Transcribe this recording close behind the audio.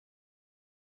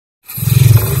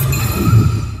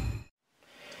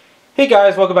Hey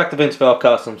guys, welcome back to Vince Vale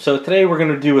Custom. So today we're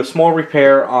going to do a small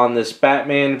repair on this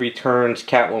Batman Returns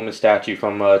Catwoman statue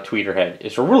from Tweeterhead.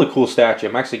 It's a really cool statue.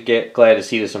 I'm actually glad to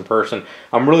see this in person.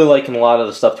 I'm really liking a lot of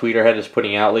the stuff Tweeterhead is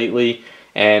putting out lately,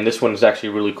 and this one is actually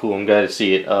really cool. I'm glad to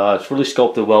see it. It's really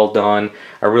sculpted, well done.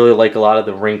 I really like a lot of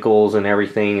the wrinkles and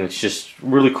everything. It's just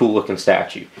really cool looking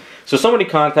statue. So somebody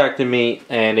contacted me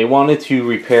and they wanted to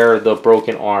repair the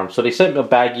broken arm. So they sent me a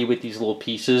baggie with these little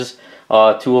pieces.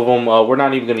 Two of them, we're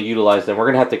not even going to utilize them. We're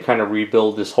going to have to kind of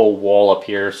rebuild this whole wall up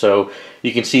here. So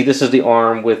you can see this is the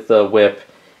arm with the whip,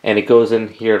 and it goes in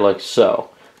here like so.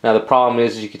 Now the problem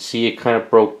is, as you can see, it kind of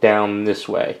broke down this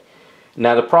way.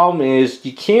 Now the problem is,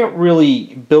 you can't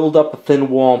really build up a thin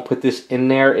wall and put this in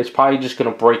there. It's probably just going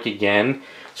to break again.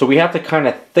 So we have to kind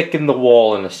of thicken the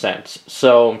wall in a sense.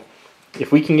 So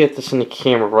if we can get this in the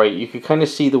camera right, you can kind of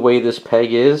see the way this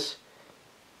peg is.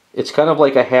 It's kind of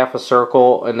like a half a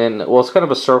circle, and then, well, it's kind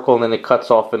of a circle, and then it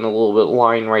cuts off in a little bit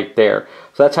line right there.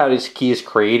 So that's how this key is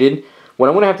created. What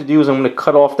I'm going to have to do is I'm going to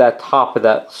cut off that top of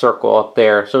that circle up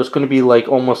there. So it's going to be like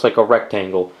almost like a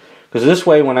rectangle. Because this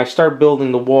way, when I start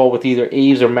building the wall with either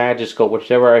Aves or Magiscope,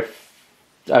 whichever I'm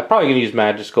probably going to use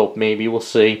Magiscope, maybe, we'll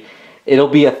see. It'll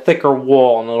be a thicker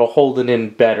wall, and it'll hold it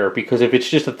in better. Because if it's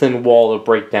just a thin wall, it'll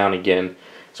break down again.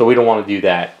 So we don't want to do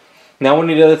that. Now, one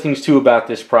of the other things, too, about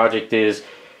this project is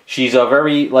she's a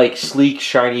very like sleek,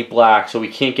 shiny black, so we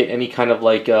can't get any kind of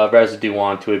like residue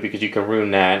onto it because you can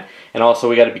ruin that. And also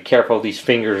we got to be careful of these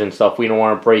fingers and stuff. We don't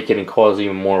want to break it and cause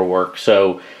even more work.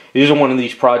 So these are one of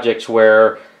these projects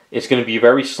where it's going to be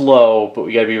very slow, but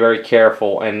we got to be very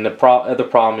careful. And the other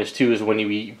problem is too is when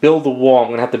we build the wall, I'm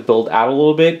going to have to build out a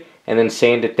little bit and then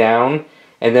sand it down.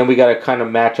 And then we got to kind of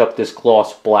match up this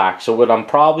gloss black. So what I'm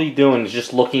probably doing is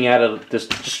just looking at it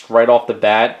just right off the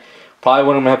bat. Probably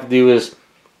what I'm going to have to do is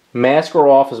mask her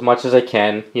off as much as I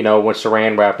can, you know, with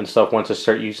saran wrap and stuff once I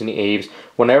start using the Aves.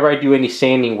 Whenever I do any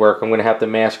sanding work, I'm going to have to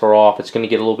mask her off. It's going to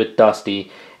get a little bit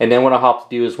dusty. And then what I'll have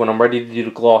to do is when I'm ready to do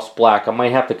the gloss black, I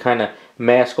might have to kind of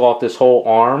mask off this whole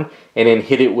arm and then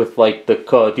hit it with like the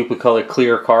Duplicolor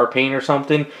clear car paint or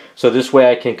something. So this way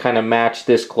I can kind of match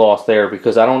this gloss there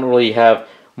because I don't really have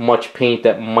much paint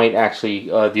that might actually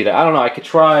do that. I don't know. I could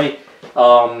try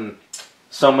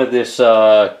some of this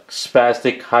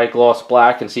spastic high gloss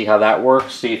black and see how that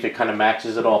works, see if it kind of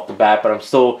matches it off the bat, but I'm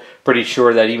still pretty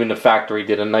sure that even the factory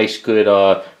did a nice good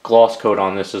gloss coat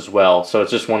on this as well. So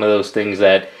it's just one of those things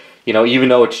that, you know, even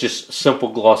though it's just simple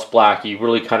gloss black, you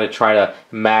really kind of try to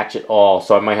match it all.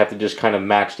 So I might have to just kind of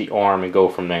match the arm and go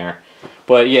from there.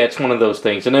 But yeah, it's one of those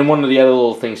things. And then one of the other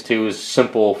little things too is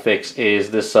simple fix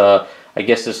is this, I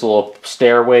guess this little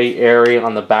stairway area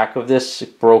on the back of this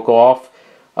broke off.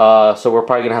 So we're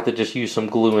probably going to have to just use some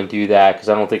glue and do that because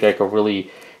I don't think I could really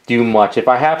do much. If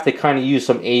I have to kind of use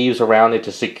some Aves around it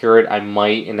to secure it, I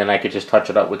might, and then I could just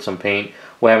touch it up with some paint.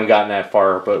 We haven't gotten that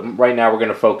far, but right now we're going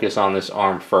to focus on this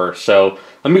arm first. So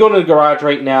let me go to the garage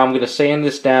right now. I'm going to sand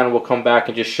this down and we'll come back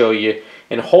and just show you.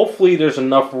 And hopefully there's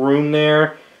enough room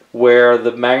there where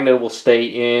the magnet will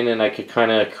stay in and I could kind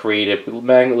of create it. The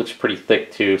magnet looks pretty thick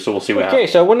too, so we'll see what happens.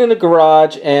 Okay, so I went in the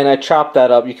garage and I chopped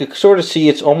that up. You could sort of see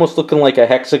it's almost looking like a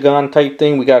hexagon type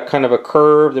thing. We got kind of a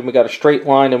curve, then we got a straight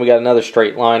line, then we got another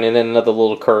straight line, and then another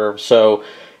little curve. So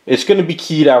it's going to be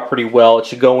keyed out pretty well. It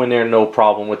should go in there no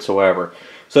problem whatsoever.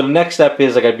 So the next step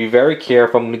is I got to be very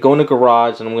careful. I'm going to go in the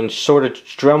garage and I'm going to sort of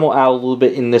Dremel out a little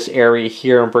bit in this area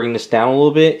here and bring this down a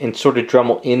little bit and sort of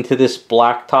Dremel into this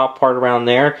black top part around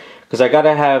there because I got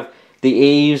to have the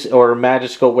Aves or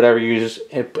Magiscope, whatever you use,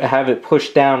 and have it push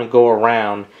down and go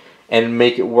around and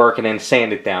make it work and then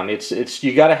sand it down.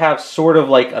 You got to have sort of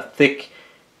like a thick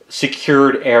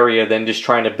secured area than just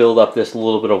trying to build up this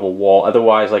little bit of a wall.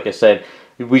 Otherwise, like I said,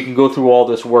 we can go through all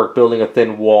this work building a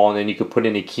thin wall and then you could put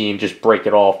in a key and just break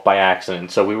it off by accident.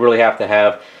 So we really have to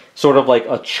have sort of like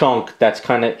a chunk that's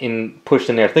kind of pushed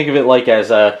in there. Think of it like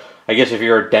as I guess if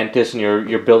you're a dentist and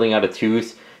you're building out a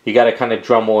tooth, you got to kind of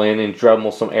Dremel in and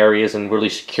Dremel some areas and really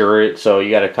secure it. So you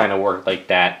got to kind of work like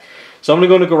that. So I'm going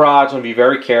to go in the garage, I'm going to be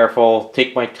very careful,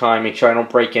 take my time, make sure I don't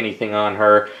break anything on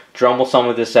her, Dremel some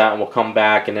of this out, and we'll come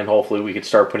back, and then hopefully we could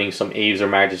start putting some Aves or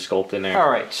Magiscope in there.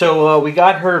 Alright, so we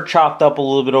got her chopped up a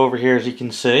little bit over here, as you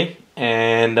can see,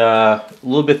 and a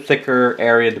little bit thicker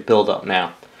area to build up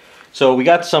now. So we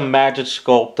got some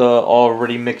Magiscope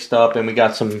already mixed up, and we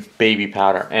got some baby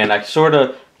powder, and I sort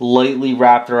of lightly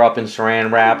wrapped her up in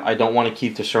saran wrap. I don't want to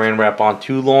keep the saran wrap on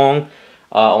too long.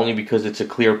 Only because it's a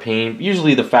clear paint.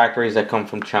 Usually the factories that come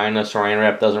from China, saran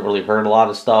wrap doesn't really hurt a lot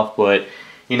of stuff, but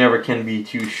you never can be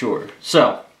too sure.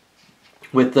 So,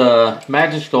 with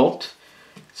Magiscope,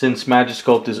 since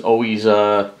Magiscope is always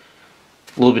a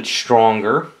little bit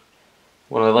stronger,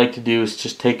 what I like to do is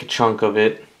just take a chunk of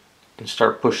it and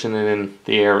start pushing it in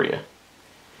the area.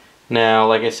 Now,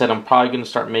 like I said, I'm probably going to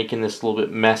start making this a little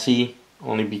bit messy,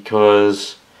 only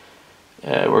because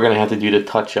we're going to have to do the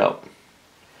touch-up.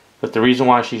 But the reason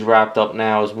why she's wrapped up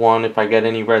now is, one, if I get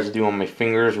any residue on my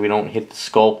fingers, we don't hit the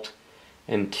sculpt.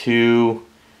 And two,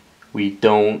 we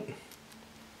don't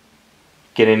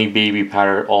get any baby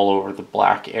powder all over the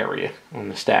black area on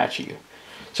the statue.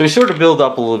 So we sort of build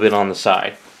up a little bit on the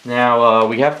side. Now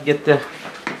we have to get the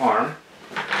arm.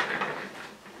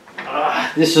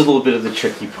 This is a little bit of the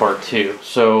tricky part too.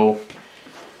 So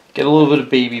get a little bit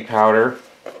of baby powder.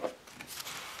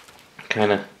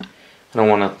 I don't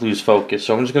want to lose focus,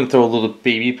 so I'm just going to throw a little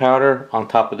baby powder on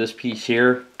top of this piece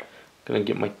here. I'm going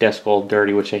to get my desk all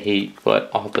dirty, which I hate, but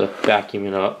I'll have to vacuum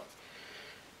it up.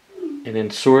 And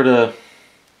then sort of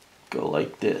go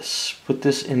like this. Put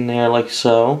this in there like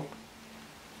so.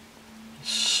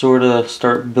 Sort of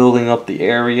start building up the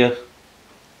area.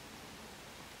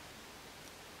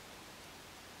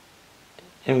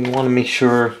 And we want to make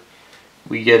sure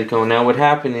we get it going. Now what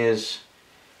happened is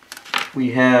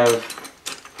we have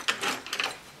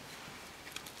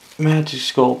Magic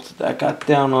Sculpt that got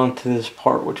down onto this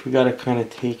part, which we got to kind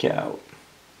of take out.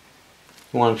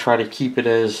 We want to try to keep it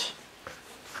as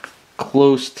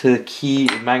close to the key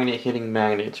magnet hitting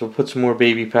magnet. So we'll put some more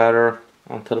baby powder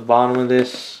onto the bottom of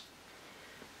this.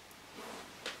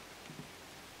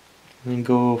 And then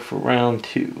go for round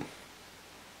 2.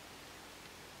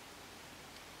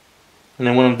 And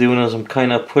then what I'm doing is I'm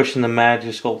kind of pushing the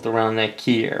Magic Sculpt around that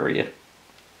key area.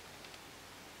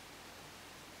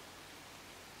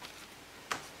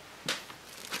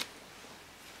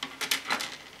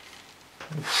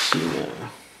 Let's see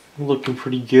now. Looking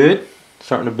pretty good.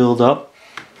 Starting to build up.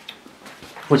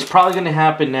 What's probably going to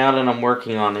happen now that I'm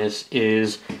working on this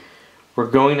is we're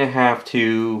going to have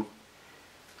to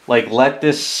let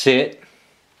this sit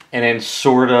and then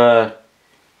sort of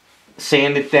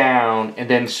sand it down and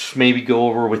then maybe go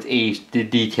over with Ace to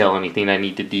detail anything I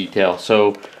need to detail.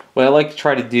 So what I like to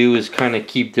try to do is kind of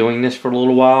keep doing this for a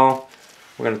little while.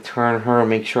 We're going to turn her and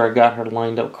make sure I got her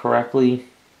lined up correctly.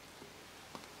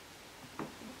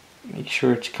 Make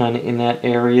sure it's kind of in that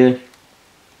area.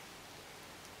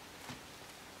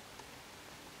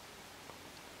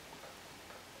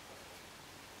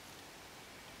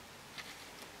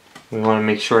 We want to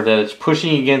make sure that it's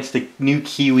pushing against the new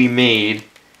key we made,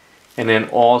 and then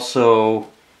also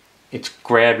it's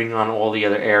grabbing on all the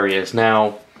other areas.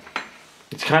 Now,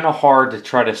 it's kind of hard to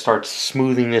try to start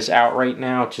smoothing this out right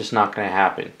now. It's just not going to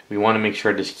happen. We want to make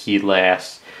sure this key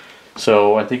lasts.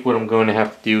 So I think what I'm going to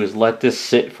have to do is let this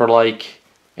sit for like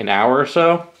an hour or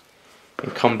so,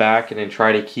 and come back and then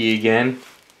try to key again,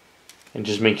 and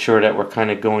just make sure that we're kind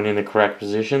of going in the correct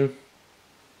position.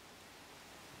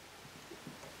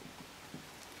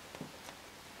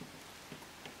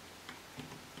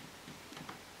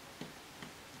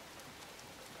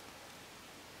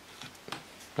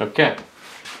 Okay,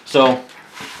 so what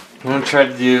I'm going to try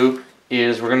to do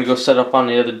is we're going to go set up on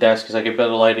the other desk because I get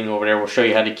better lighting over there. We'll show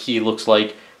you how the key looks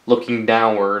like looking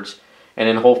downwards, and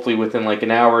then hopefully within like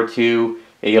an hour or two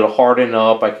it'll harden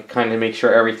up. I could kind of make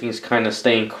sure everything's kind of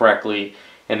staying correctly,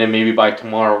 and then maybe by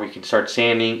tomorrow we can start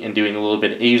sanding and doing a little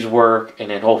bit of A's work, and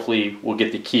then hopefully we'll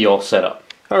get the key all set up.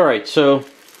 Alright, so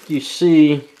you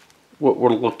see what we're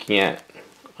looking at.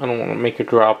 I don't want to make a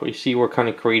drop, but you see we're kind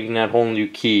of creating that whole new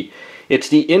key. It's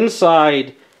the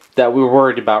inside that we're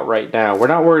worried about right now. We're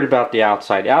not worried about the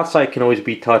outside. The outside can always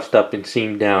be touched up and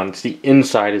seamed down. It's the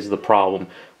inside is the problem.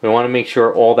 We want to make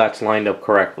sure all that's lined up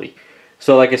correctly.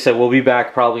 So like I said, we'll be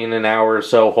back probably in an hour or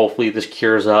so. Hopefully this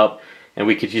cures up and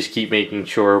we could just keep making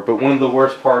sure. But one of the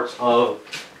worst parts of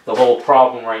the whole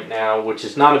problem right now, which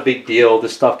is not a big deal,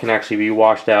 this stuff can actually be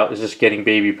washed out, is just getting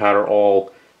baby powder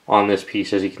all on this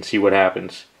piece. As you can see what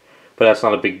happens. But that's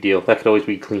not a big deal. That could always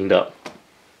be cleaned up.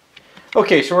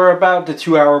 Okay, so we're about the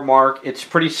 2-hour mark. It's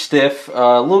pretty stiff,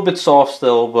 a little bit soft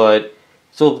still, but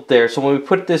still there. So when we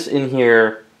put this in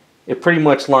here, it pretty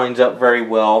much lines up very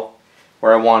well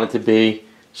where I want it to be.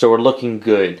 So we're looking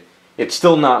good. It's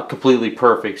still not completely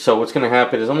perfect. So what's going to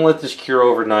happen is I'm going to let this cure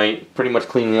overnight, pretty much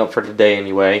cleaning up for today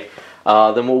anyway.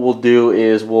 Then what we'll do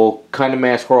is we'll kind of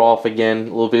mask her off again, a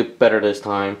little bit better this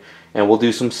time. And we'll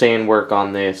do some sand work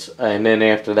on this. And then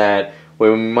after that, what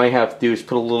we might have to do is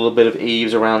put a little bit of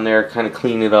eaves around there, kind of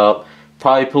clean it up.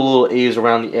 Probably put a little eaves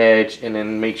around the edge, and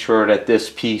then make sure that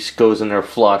this piece goes in there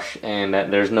flush and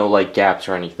that there's no like gaps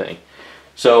or anything.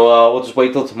 So we'll just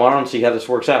wait till tomorrow and see how this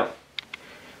works out.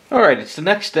 Alright, it's the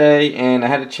next day, and I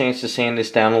had a chance to sand this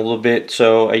down a little bit,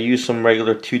 so I used some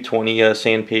regular 220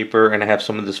 sandpaper, and I have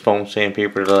some of this foam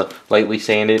sandpaper to lightly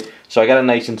sand it, so I got it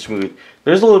nice and smooth.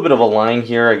 There's a little bit of a line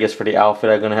here, I guess for the outfit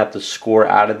I'm going to have to score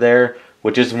out of there,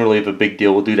 which isn't really a big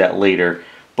deal, we'll do that later.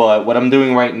 But what I'm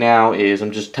doing right now is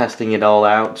I'm just testing it all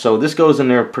out, so this goes in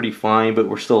there pretty fine, but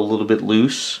we're still a little bit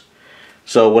loose.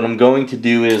 So what I'm going to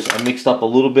do is I mixed up a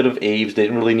little bit of Aves,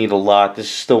 didn't really need a lot, this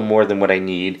is still more than what I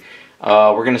need.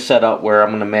 We're going to set up where I'm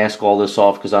going to mask all this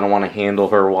off because I don't want to handle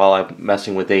her while I'm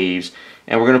messing with Aves.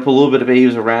 And we're going to put a little bit of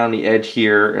Aves around the edge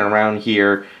here and around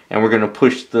here. And we're going to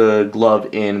push the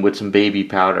glove in with some baby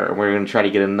powder. And we're going to try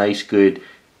to get a nice, good,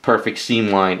 perfect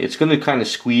seam line. It's going to kind of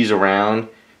squeeze around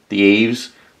the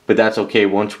Aves, but that's okay.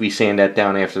 Once we sand that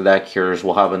down after that cures,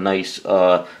 we'll have a nice,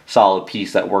 solid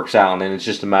piece that works out. And then it's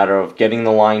just a matter of getting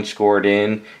the line scored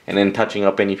in and then touching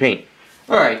up any paint.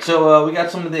 Alright, so we got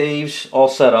some of the Aves all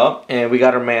set up, and we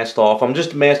got her masked off. I'm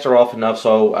just masked her off enough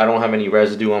so I don't have any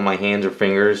residue on my hands or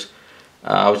fingers.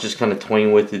 I was just kind of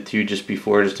toying with it too just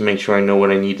before, just to make sure I know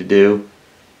what I need to do.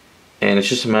 And it's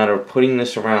just a matter of putting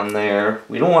this around there.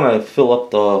 We don't want to fill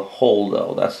up the hole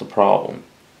though, that's the problem.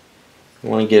 We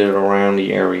want to get it around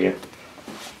the area.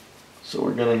 So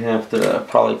we're going to have to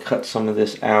probably cut some of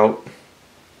this out.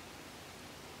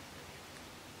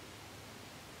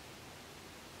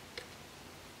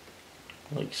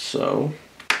 Like so.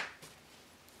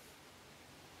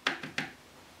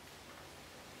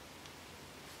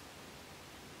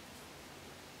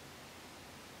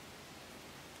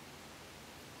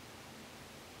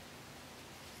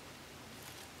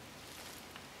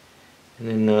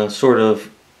 And then sort of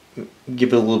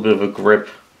give it a little bit of a grip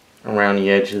around the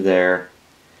edge of there.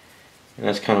 And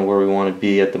that's kind of where we want to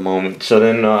be at the moment. So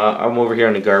then I'm over here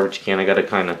in the garbage can. I got to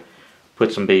kind of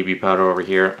put some baby powder over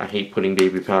here. I hate putting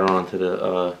baby powder onto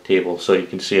the table, so you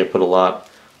can see I put a lot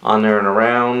on there and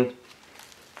around.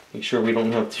 Make sure we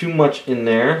don't have too much in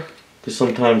there, because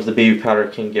sometimes the baby powder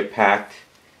can get packed.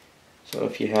 So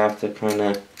if you have to kind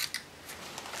of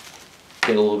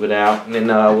get a little bit out. And then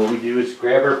what we do is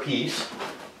grab our piece,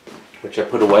 which I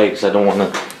put away because I don't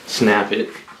want to snap it.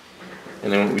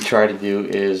 And then what we try to do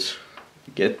is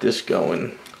get this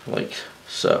going like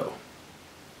so.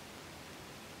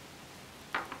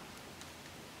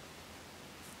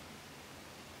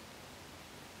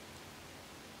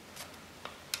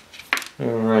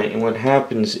 Alright, and what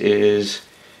happens is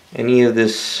any of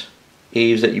this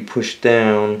Aves that you push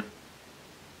down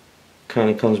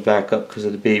kind of comes back up because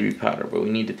of the baby powder, but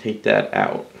we need to take that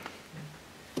out.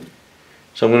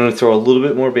 So I'm going to throw a little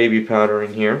bit more baby powder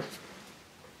in here,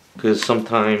 because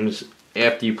sometimes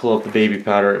after you pull up the baby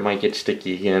powder it might get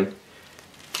sticky again.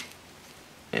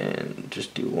 And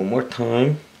just do it one more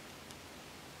time.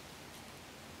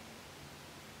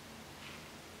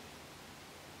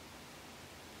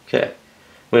 Okay.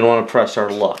 We don't want to press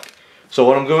our luck. So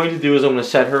what I'm going to do is I'm going to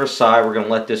set her aside. We're going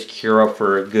to let this cure up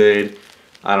for a good,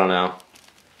 I don't know,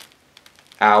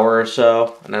 hour or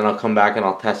so. And then I'll come back and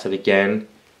I'll test it again.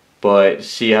 But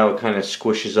see how it kind of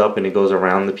squishes up and it goes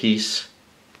around the piece?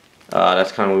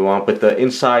 That's kind of what we want. But the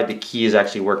inside, the key is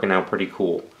actually working out pretty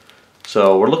cool.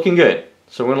 So we're looking good.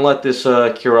 So we're going to let this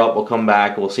cure up. We'll come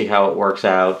back. We'll see how it works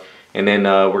out. And then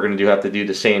we're going to have to do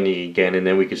the sanding again. And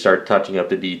then we can start touching up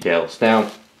the details.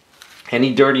 Now,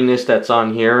 any dirtiness that's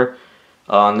on here,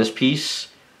 on this piece,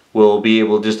 will be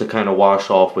able just to kind of wash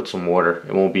off with some water.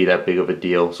 It won't be that big of a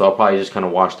deal. So I'll probably just kind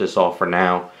of wash this off for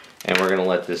now. And we're going to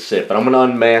let this sit. But I'm going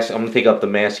to unmask. I'm going to take up the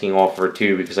masking off her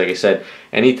too. Because like I said,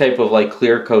 any type of like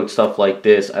clear coat stuff like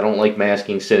this, I don't like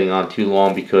masking sitting on too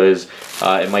long because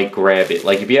it might grab it.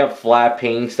 Like if you have flat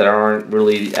paints that aren't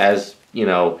really as, you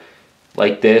know,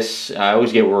 like this, I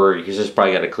always get worried because this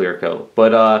probably got a clear coat.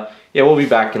 But yeah, we'll be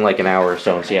back in like an hour or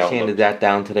so and see how it looks. I sanded that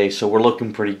down today, so we're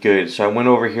looking pretty good. So I went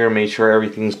over here and made sure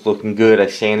everything's looking good. I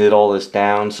sanded all this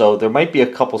down. So there might be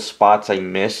a couple spots I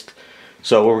missed.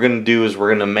 So what we're going to do is we're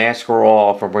going to mask her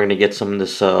off, and we're going to get some of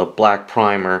this black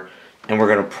primer, and we're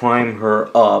going to prime her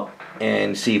up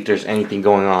and see if there's anything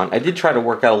going on. I did try to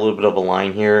work out a little bit of a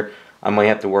line here. I might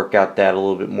have to work out that a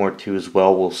little bit more too as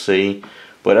well. We'll see.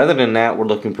 But other than that, we're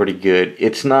looking pretty good.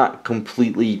 It's not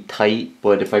completely tight,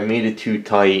 but if I made it too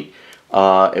tight,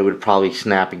 it would probably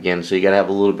snap again. So you got to have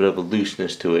a little bit of a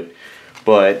looseness to it.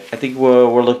 But I think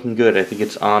we're looking good. I think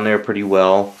it's on there pretty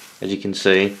well, as you can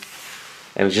see.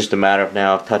 And it's just a matter of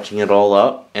now of touching it all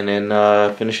up and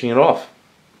then finishing it off.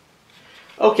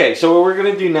 Okay, so what we're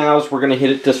going to do now is we're going to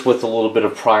hit this with a little bit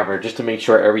of primer just to make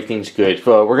sure everything's good.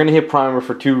 So we're going to hit primer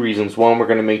for two reasons. One, we're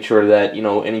going to make sure that, you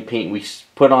know, any paint we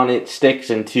put on it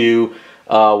sticks, and two,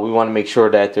 we want to make sure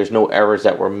that there's no errors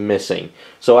that we're missing.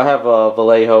 So I have a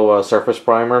Vallejo surface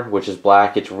primer, which is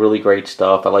black. It's really great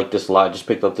stuff. I like this a lot. I just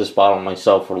picked up this bottle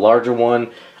myself for a larger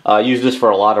one. I use this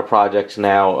for a lot of projects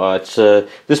now.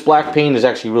 This black paint is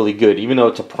actually really good. Even though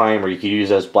it's a primer, you can use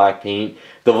it as black paint.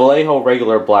 The Vallejo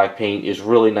regular black paint is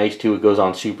really nice too. It goes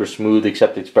on super smooth,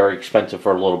 except it's very expensive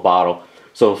for a little bottle.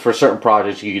 So for certain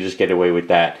projects, you can just get away with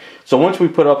that. So once we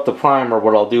put up the primer,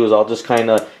 what I'll do is I'll just kind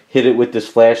of hit it with this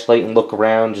flashlight and look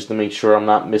around just to make sure I'm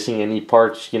not missing any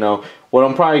parts. You know, what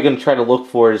I'm probably going to try to look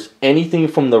for is anything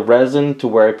from the resin to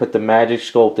where I put the Magic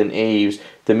Sculpt and Aves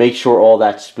to make sure all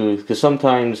that's smooth. Because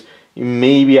sometimes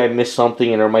maybe I missed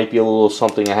something and there might be a little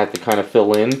something I have to kind of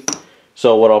fill in.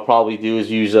 So what I'll probably do is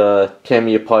use a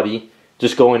Tamiya putty.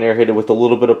 Just go in there, hit it with a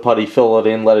little bit of putty, fill it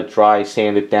in, let it dry,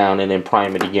 sand it down, and then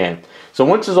prime it again. So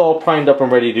once it's all primed up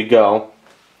and ready to go,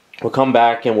 we'll come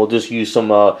back and we'll just use some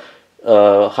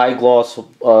high gloss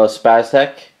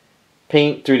Spaztec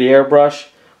paint through the airbrush.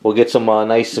 We'll get some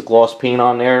nice gloss paint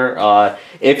on there.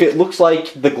 If it looks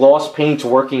like the gloss paint's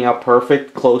working out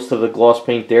perfect, close to the gloss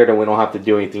paint there, then we don't have to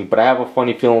do anything. But I have a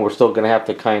funny feeling we're still going to have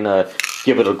to kind of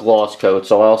give it a gloss coat.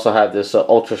 So I also have this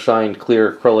Ultra Shine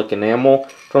Clear Acrylic Enamel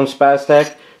from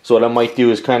Spaztec. So what I might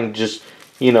do is kind of just,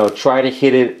 you know, try to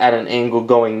hit it at an angle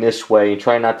going this way and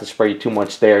try not to spray too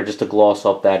much there just to gloss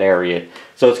up that area.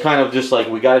 So it's kind of just like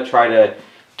we got to try to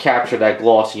capture that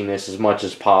glossiness as much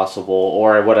as possible.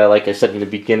 Or what like I said in the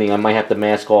beginning, I might have to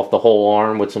mask off the whole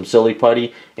arm with some silly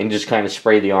putty and just kind of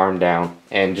spray the arm down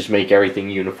and just make everything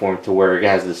uniform to where it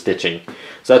has the stitching.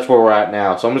 So that's where we're at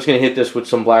now. So I'm just going to hit this with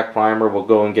some black primer. We'll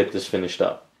go and get this finished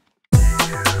up.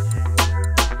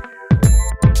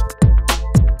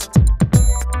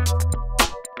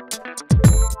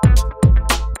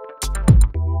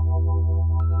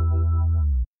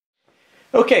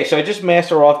 Okay, so I just masked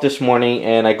her off this morning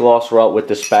and I glossed her out with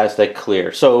the Spaztec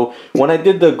Clear. So when I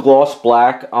did the gloss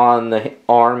black on the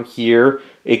arm here,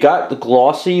 it got the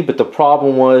glossy, but the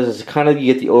problem was is kind of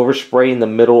you get the overspray in the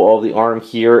middle of the arm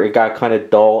here. It got kind of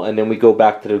dull, and then we go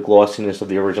back to the glossiness of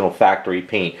the original factory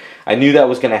paint. I knew that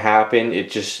was going to happen.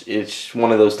 It's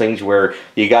one of those things where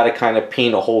you got to kind of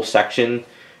paint a whole section.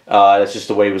 That's just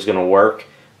the way it was going to work.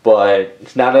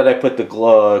 But now that I put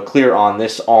the clear on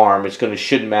this arm,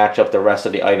 should match up the rest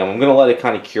of the item. I'm going to let it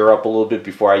kind of cure up a little bit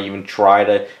before I even try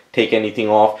to take anything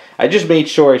off. I just made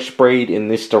sure I sprayed in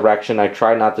this direction. I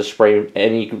tried not to spray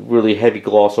any really heavy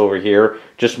gloss over here,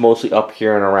 just mostly up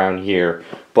here and around here.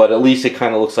 But at least it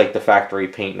kind of looks like the factory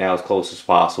paint now as close as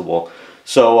possible.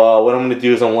 So what I'm going to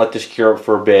do is I'm going to let this cure up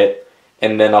for a bit.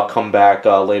 And then I'll come back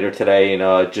later today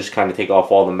and just kind of take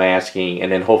off all the masking.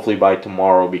 And then hopefully by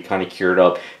tomorrow it'll be kind of cured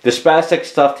up. The Spaztec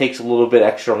stuff takes a little bit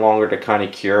extra longer to kind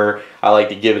of cure. I like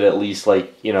to give it at least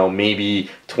like, you know, maybe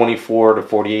 24 to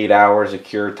 48 hours of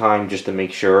cure time just to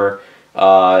make sure.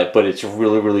 But it's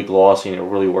really, really glossy and it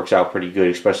really works out pretty good,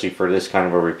 especially for this kind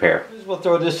of a repair. We'll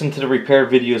throw this into the repair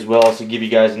video as well to give you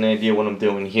guys an idea what I'm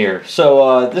doing here.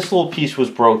 So this little piece was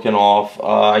broken off.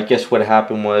 I guess what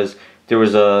happened was there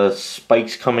was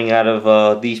spikes coming out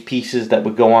of these pieces that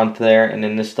would go onto there, and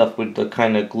then this stuff would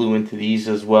kind of glue into these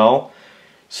as well.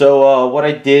 So what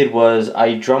I did was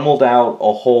I dremelled out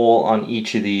a hole on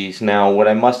each of these. Now what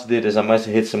I must have did is I must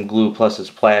have hit some glue plus it's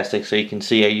plastic, so you can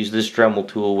see I used this Dremel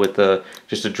tool with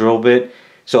just a drill bit.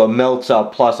 So it melts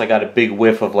out, plus I got a big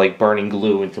whiff of like burning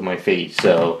glue into my face.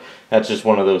 So that's just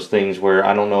one of those things where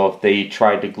I don't know if they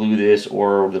tried to glue this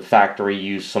or the factory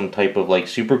used some type of like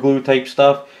super glue type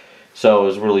stuff. So it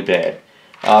was really bad.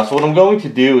 So what I'm going to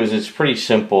do is it's pretty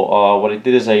simple. What I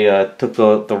did is I took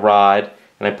the rod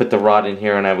and I put the rod in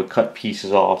here and I would cut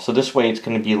pieces off. So this way it's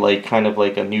going to be like kind of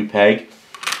like a new peg.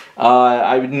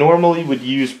 I would normally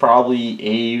use probably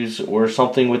Aves or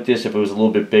something with this if it was a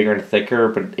little bit bigger and thicker,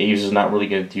 but Aves is not really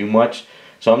going to do much.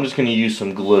 So I'm just going to use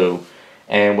some glue.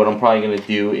 And what I'm probably going to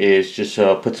do is just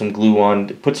put some glue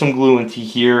into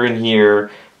here and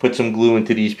here. Put some glue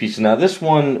into these pieces. Now this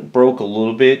one broke a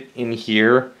little bit in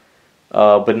here,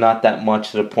 but not that much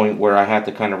to the point where I had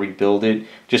to kind of rebuild it.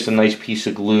 Just a nice piece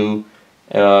of glue.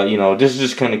 You know, this is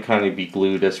just kind of be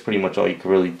glued. That's pretty much all you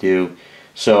can really do.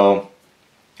 So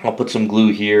I'll put some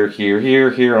glue here,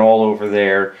 here, all over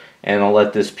there, and I'll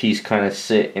let this piece kind of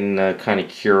sit and kind of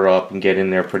cure up and get in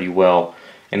there pretty well.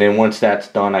 And then once that's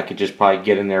done, I could just probably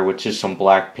get in there with just some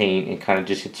black paint and kind of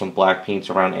just hit some black paints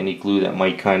around any glue that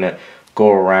might kind of go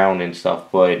around and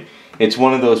stuff. But it's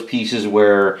one of those pieces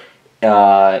where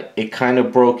it kind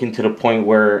of broke into the point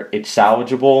where it's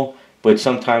salvageable, but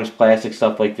sometimes plastic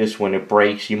stuff like this, when it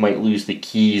breaks, you might lose the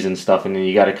keys and stuff, and then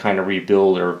you got to kind of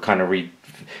rebuild or kind of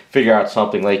figure out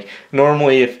something. Like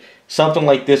normally if something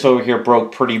like this over here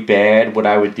broke pretty bad, what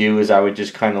I would do is I would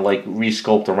just kind of like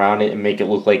re-sculpt around it and make it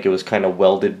look like it was kind of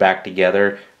welded back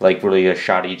together, like really a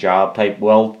shoddy job type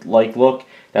weld-like look.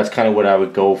 That's kind of what I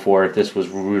would go for if this was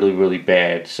really, really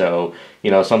bad. So,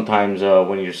 you know, sometimes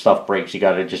when your stuff breaks, you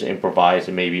got to just improvise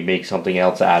and maybe make something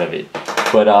else out of it.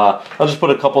 But I'll just put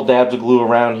a couple dabs of glue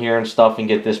around here and stuff and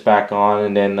get this back on,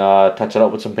 and then touch it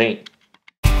up with some paint.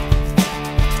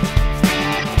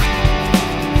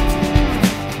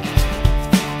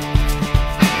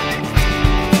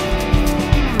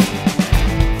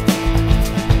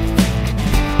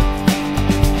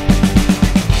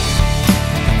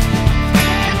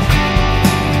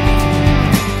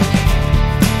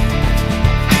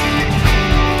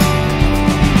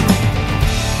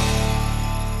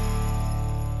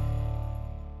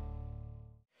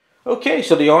 Okay,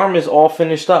 so the arm is all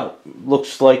finished up.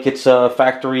 Looks like it's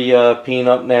factory paint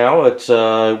up now. It's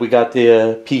we got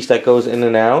the piece that goes in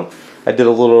and out. I did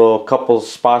a couple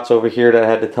spots over here that I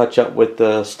had to touch up with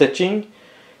the stitching,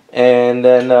 and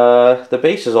then the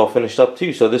base is all finished up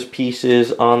too. So this piece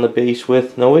is on the base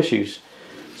with no issues.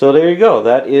 So there you go.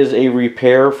 That is a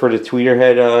repair for the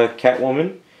Tweeterhead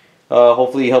Catwoman.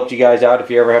 Hopefully it helped you guys out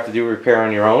if you ever have to do a repair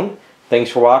on your own.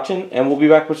 Thanks for watching, and we'll be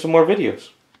back with some more videos.